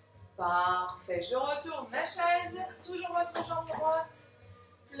 Parfait. Je retourne la chaise. Toujours votre jambe droite.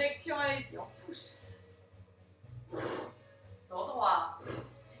 Flexion, allez-y. On pousse. Dos droit.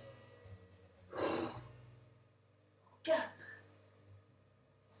 4,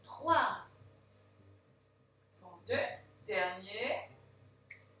 3, 2, dernier.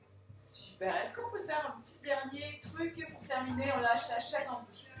 Super. Est-ce qu'on peut se faire un petit dernier truc pour terminer? On lâche la chaise, on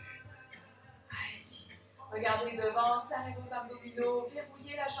bouge plus. Allez-y. Regardez devant, serrez vos abdominaux,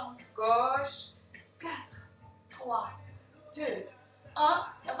 verrouillez la jambe gauche. 4, 3, 2,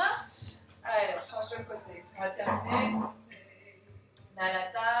 1. Ça marche? Allez, on change de côté. On va terminer. On a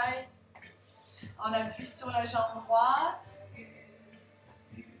la taille. On appuie sur la jambe droite.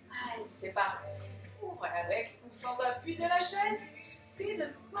 Allez, c'est parti. Ouvrez avec ou sans appui de la chaise. Essayez de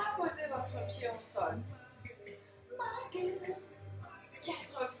ne pas poser votre pied au sol.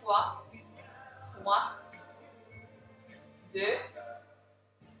 4 fois. 3, 2.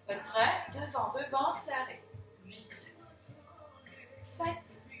 Vous êtes prêts? Devant, serré. 8, 7,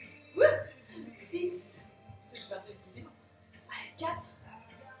 6. Si je perds l'équilibre. Allez, 4,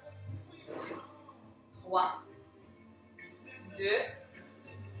 3, 2,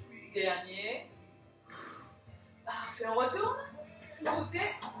 dernier. Parfait, on retourne.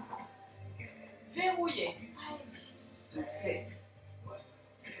 Montez. Verrouillez. Allez-y, soufflez.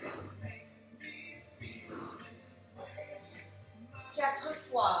 4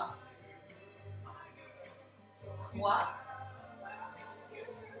 fois. 3.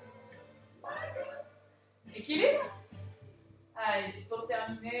 Équilibre. Allez, pour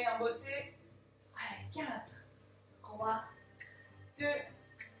terminer en beauté. Allez, 4, 3, 2,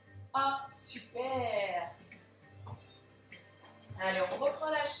 1. Super. Allez, on reprend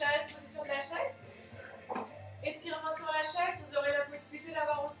la chaise, position de la chaise. Étirement sur la chaise, vous aurez la possibilité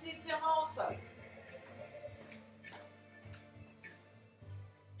d'avoir aussi étirement au sol.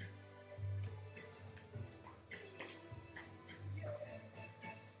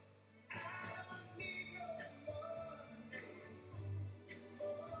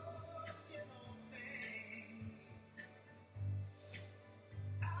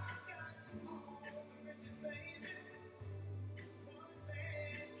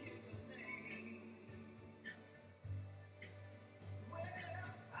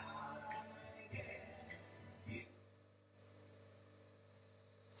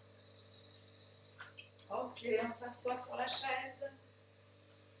 Ok, on s'assoit sur la chaise.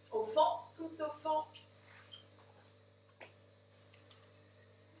 Au fond, tout au fond.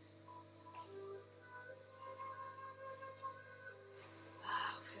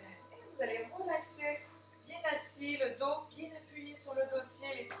 Parfait. Et vous allez relaxer, bien assis, le dos bien appuyé sur le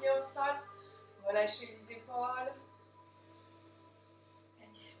dossier, les pieds au sol. Relâchez les épaules.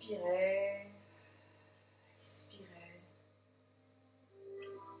 Inspirez. Expirez.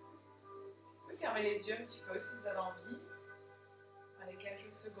 Vous pouvez fermer les yeux un petit peu si vous avez envie. Allez,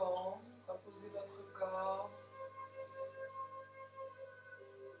 quelques secondes. Reposez votre corps.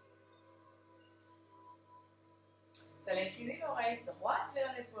 Vous allez incliner l'oreille droite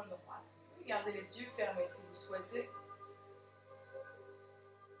vers l'épaule droite. Vous pouvez garder les yeux fermés si vous souhaitez.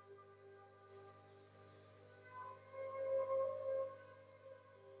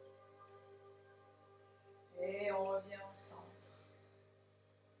 Et on revient au centre.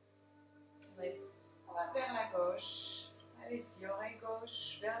 On va vers la gauche. Allez-y, oreille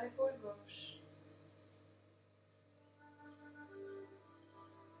gauche, vers l'épaule gauche.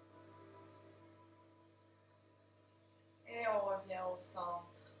 Et on revient au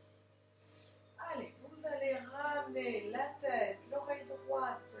centre. Allez, vous allez ramener la tête, l'oreille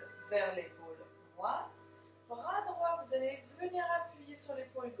droite vers l'épaule droite. Bras droit, vous allez venir appuyer sur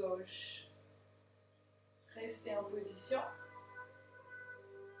l'épaule gauche. Restez en position.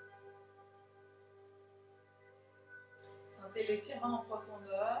 Sentez l'étirement en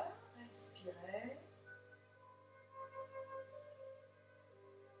profondeur. Respirez.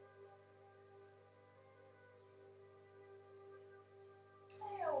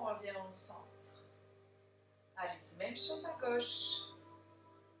 Et on revient au centre. Allez, même chose à gauche.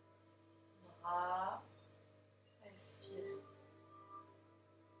 Bras. Respirez.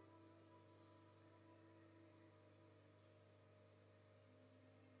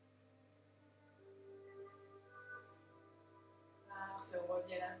 Parfait, on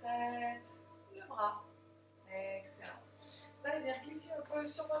revient la tête, le bras. Excellent. Vous allez venir glisser un peu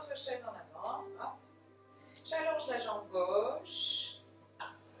sur votre chaise en avant. Hop. J'allonge la jambe gauche.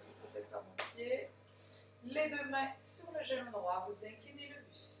 Peut-être pas mon pied. Les deux mains sur le genou droit. Vous inclinez le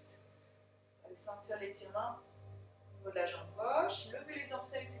buste. Vous allez sentir l'étirement au niveau de la jambe gauche. Levez les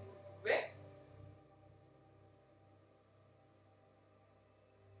orteils si vous le pouvez.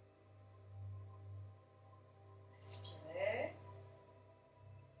 Respirez.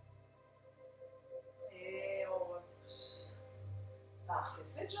 Et on repousse. Parfait.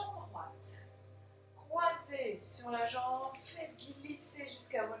 Cette jambe droite. Croisez sur la jambe. Faites glisser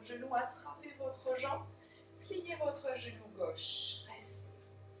jusqu'à votre genou. Attrapez votre jambe. Pliez votre genou gauche. Restez.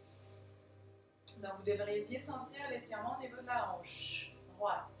 Donc, vous devriez bien sentir l'étirement au niveau de la hanche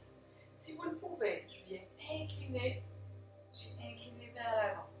droite. Si vous le pouvez, je viens incliner. Je suis incliné vers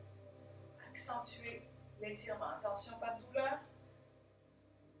l'avant. Accentuez l'étirement. Attention, pas de douleur.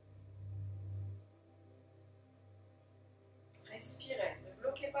 Respirez. Ne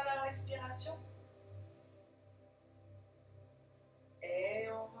bloquez pas la respiration. Et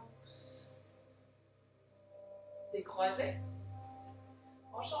on repousse. Décroisez.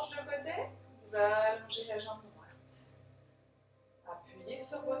 On change de côté. Vous allongez la jambe droite. Appuyez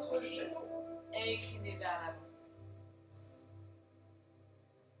sur votre genou et inclinez vers l'avant.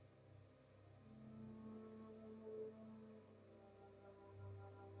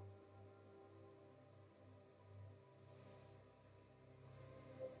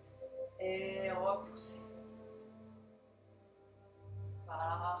 Et repoussez.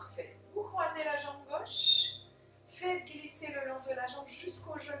 Parfait. Vous croisez la jambe gauche. Faites glisser le long de la jambe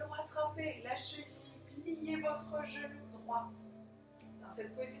jusqu'au genou. Attrapez la cheville. Pliez votre genou droit. Dans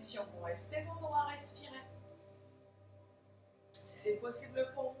cette position, vous restez dans droit, respirez. Si c'est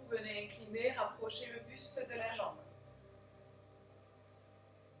possible pour vous, venez incliner, rapprochez le buste de la jambe.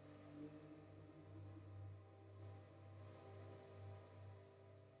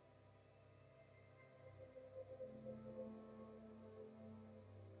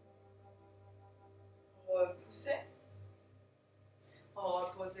 Repoussez.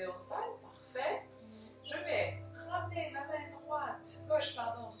 Reposez au sol, parfait. Je vais ramener ma main gauche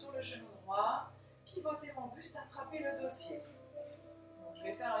sur le genou droit, pivoter mon buste, attraper le dossier. Donc, je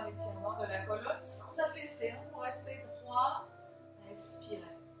vais faire un étirement de la colonne sans affaisser. Vous restez droit, respirez.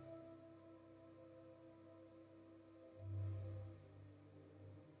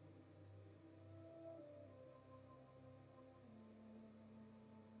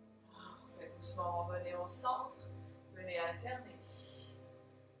 Parfait, doucement revenez au centre, venez alterner.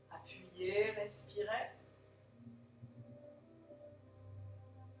 Appuyez, respirez.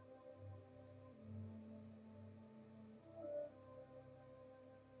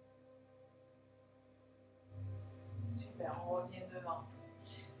 devant.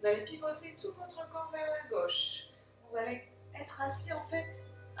 Vous allez pivoter tout votre corps vers la gauche. Vous allez être assis en fait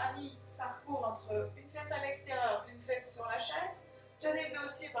à mi-parcours entre une fesse à l'extérieur, une fesse sur la chaise. Tenez le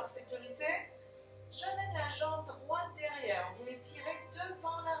dossier par sécurité. J'amène la jambe droite derrière. On vient étirer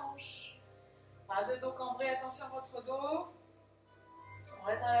devant la hanche. Pas de dos cambré, attention à votre dos. On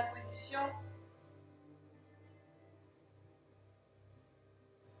reste dans la position.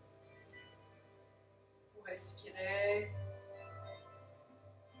 Vous respirez.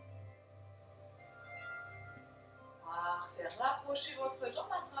 Parfait. Rapprochez votre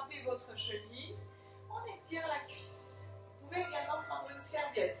jambe, attrapez votre cheville. On étire la cuisse. Vous pouvez également prendre une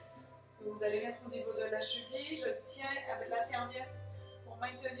serviette que vous allez mettre au niveau de la cheville. Je tiens avec la serviette pour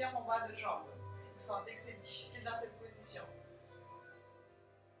maintenir mon bas de jambe. Si vous sentez que c'est difficile dans cette position.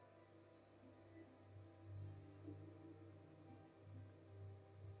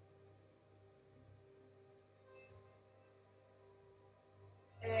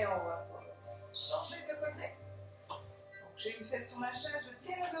 Et on va changer de côté. Donc j'ai une fesse sur la chaise, je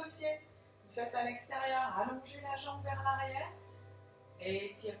tiens le dossier. Une fesse à l'extérieur, allongez la jambe vers l'arrière.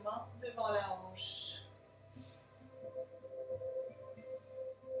 Et étirement devant la hanche.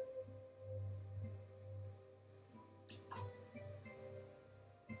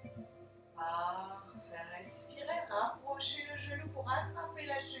 Parfait. Respirez, rapprochez le genou pour attraper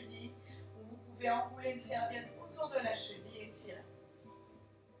la cheville. Vous pouvez enrouler une serviette autour de la cheville et tirer.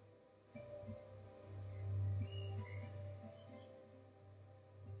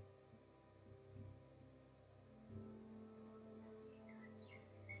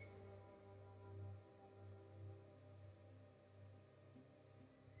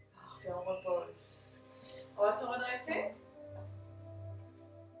 Parfait, on repose. On va se redresser.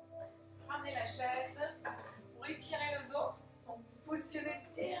 Prenez la chaise pour étirer le dos. Donc vous positionnez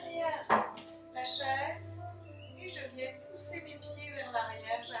derrière la chaise et je viens pousser mes pieds vers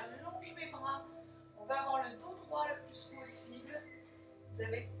l'arrière. J'allonge mes bras. On va avoir le dos droit le plus possible. Vous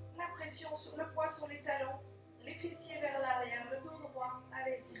avez la pression sur le poids sur les talons, les fessiers vers l'arrière, le dos droit.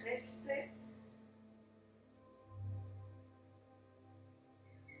 Allez-y, restez.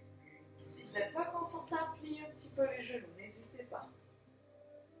 Si vous n'êtes pas confortable, pliez un petit peu les genoux, n'hésitez pas.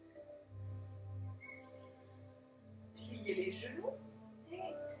 Pliez les genoux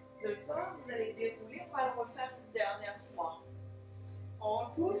et de pas, vous allez dérouler, on va le refaire une dernière fois. On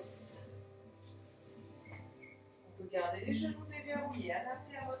repousse. On peut garder les genoux déverrouillés,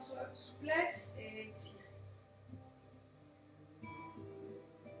 adaptez à votre souplesse et étirez.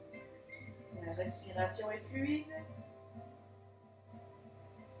 La respiration est fluide.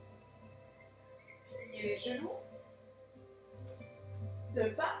 Pliez les genoux. De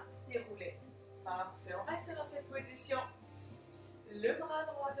pas dérouler. Parfait. On reste dans cette position. Le bras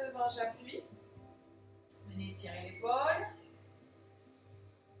droit devant, j'appuie. Venez étirer l'épaule.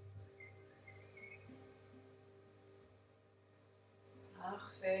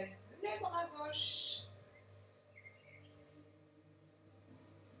 Parfait. Le bras gauche.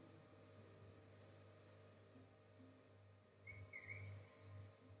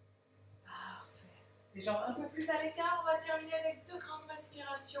 Les jambes un peu plus à l'écart, on va terminer avec 2 grandes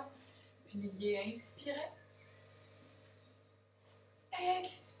respirations. Pliez, inspirez.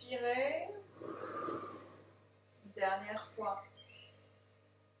 Expirez. Dernière fois.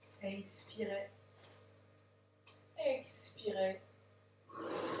 Inspirez. Expirez.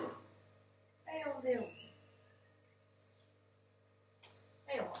 Et on déroule.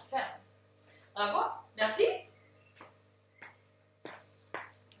 Et on va faire. Bravo, merci.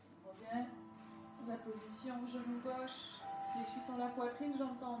 La position genou gauche, fléchi sur la poitrine,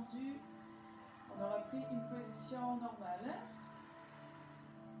 jambes tendues. On aura pris une position normale.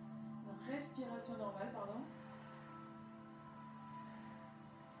 Une respiration normale, pardon.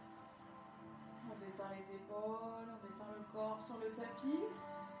 On détend les épaules, on détend le corps sur le tapis.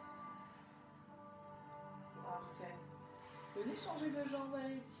 Parfait. Venez changer de jambe,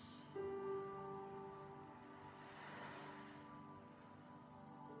 allez-y.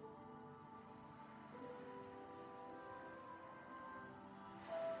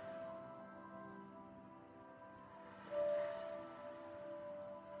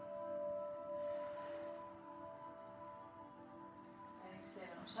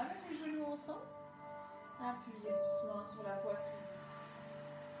 Je ramène les genoux ensemble. Appuyez doucement sur la poitrine.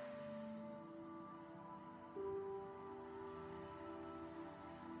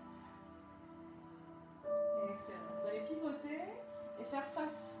 Excellent. Vous allez pivoter et faire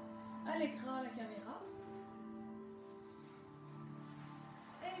face à l'écran, à la caméra.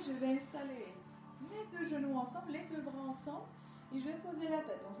 Et je vais installer mes 2 genoux ensemble, les 2 bras ensemble. Et je vais poser la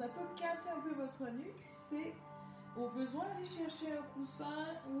tête. Donc ça peut casser un peu votre nuque si c'est Au besoin, allez chercher un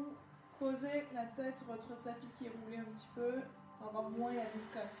coussin ou posez la tête sur votre tapis qui est roulé un petit peu pour avoir moins à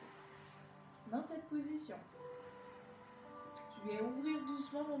vous casser. Dans cette position, je vais ouvrir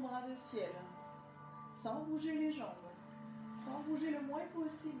doucement mon bras de ciel, sans bouger les jambes, sans bouger le moins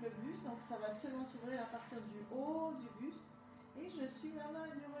possible le buste. Donc ça va seulement s'ouvrir à partir du haut du buste. Et je suis la main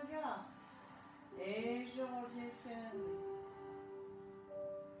du regard. Et je reviens fermer.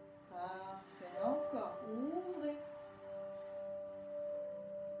 Parfait. Encore. Ouvrez.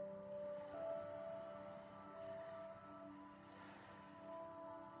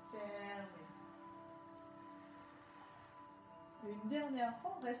 Fermez. Une dernière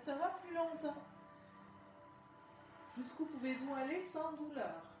fois, on restera plus longtemps. Jusqu'où pouvez-vous aller sans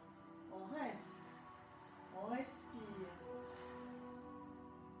douleur? On reste. On respire.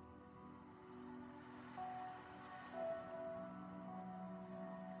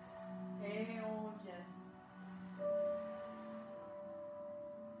 Et on revient.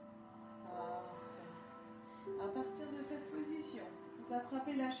 Parfait. À partir de cette position, vous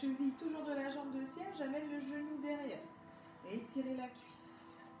attrapez la cheville toujours de la jambe de ciel, j'amène le genou derrière. Et étirez la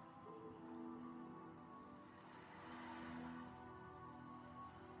cuisse.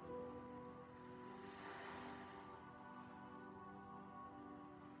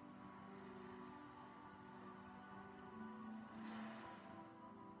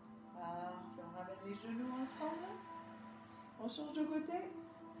 Parfait, on ramène les genoux ensemble. On change de côté.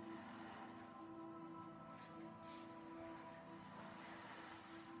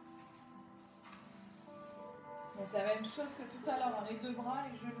 Donc la même chose que tout à l'heure, dans les deux bras,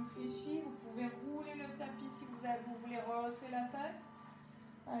 les genoux fléchis. Vous pouvez rouler le tapis si vous voulez rehausser la tête.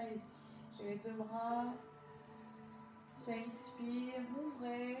 Allez-y, j'ai les deux bras. J'inspire,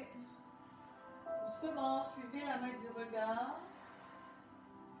 ouvrez. Doucement, suivez la main du regard.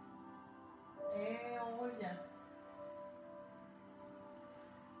 Et on revient.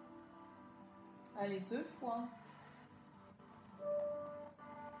 Allez, 2 fois.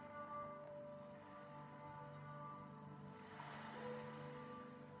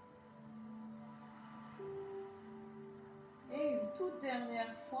 Et une toute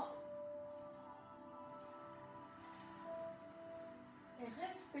dernière fois. Et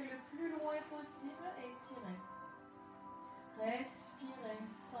restez le plus loin possible et étirez. Respirez.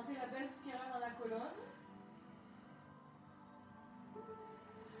 Sentez la belle spirale dans la colonne.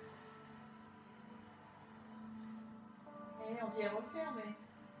 Et on vient refermer.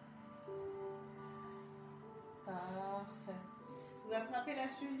 Parfait. Vous attrapez la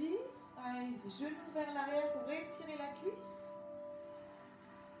cheville. Allez-y, genoux vers l'arrière pour étirer la cuisse.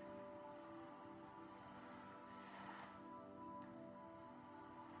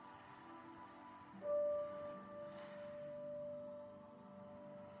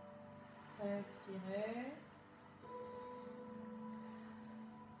 Respirez.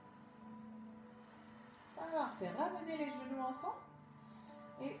 Parfait. Ramenez les genoux ensemble.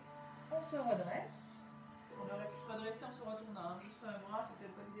 Et on se redresse. On aurait pu se redresser en se retournant. Juste un bras, c'était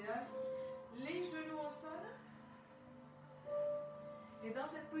pas l'idéal. Les genoux au sol. Et dans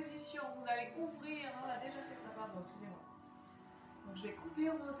cette position, vous allez ouvrir. On a déjà fait ça, pardon, excusez-moi. Donc je vais couper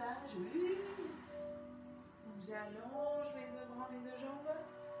au montage. Oui. Donc j'allonge mes deux bras, mes deux jambes.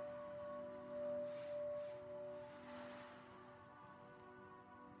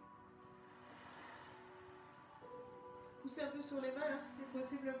 Poussez un peu sur les mains, hein, si c'est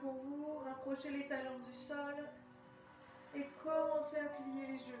possible pour vous. Rapprochez les talons du sol. Et commencez à plier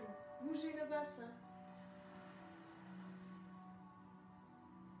les genoux. Bougez le bassin.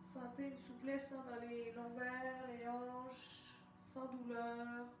 Sentez une souplesse dans les lombaires, les hanches, sans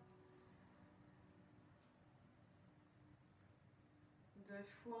douleur. 2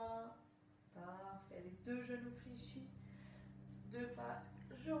 fois. Parfait. Les 2 genoux fléchis. 2 pas.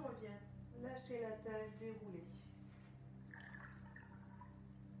 Je reviens. Lâchez la tête, déroulez.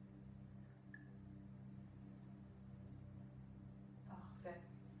 Parfait.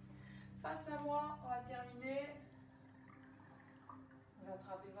 Face à moi, on va terminer. Vous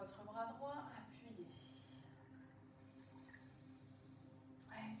attrapez votre bras droit, appuyez.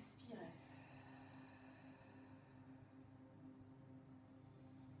 Inspirez.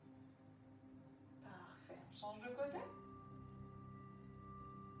 Parfait. On change de côté.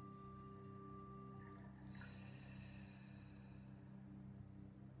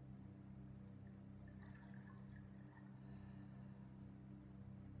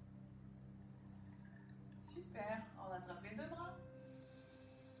 Super. On attrape les 2 bras.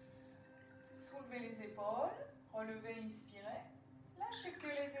 Soulevez les épaules. Relevez, inspirez. Lâchez que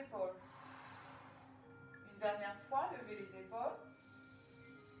les épaules. Une dernière fois, levez les épaules.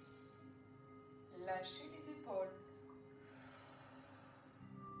 Lâchez les épaules.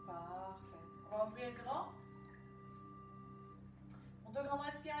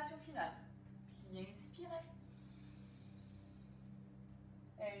 final. Puis inspirez.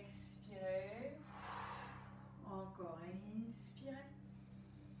 Expirez. Encore inspirez.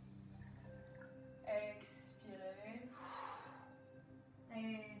 Expirez. Et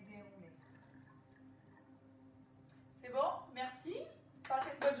déroulez. C'est bon? Merci. Passez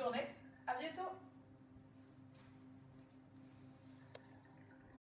une bonne journée. À bientôt.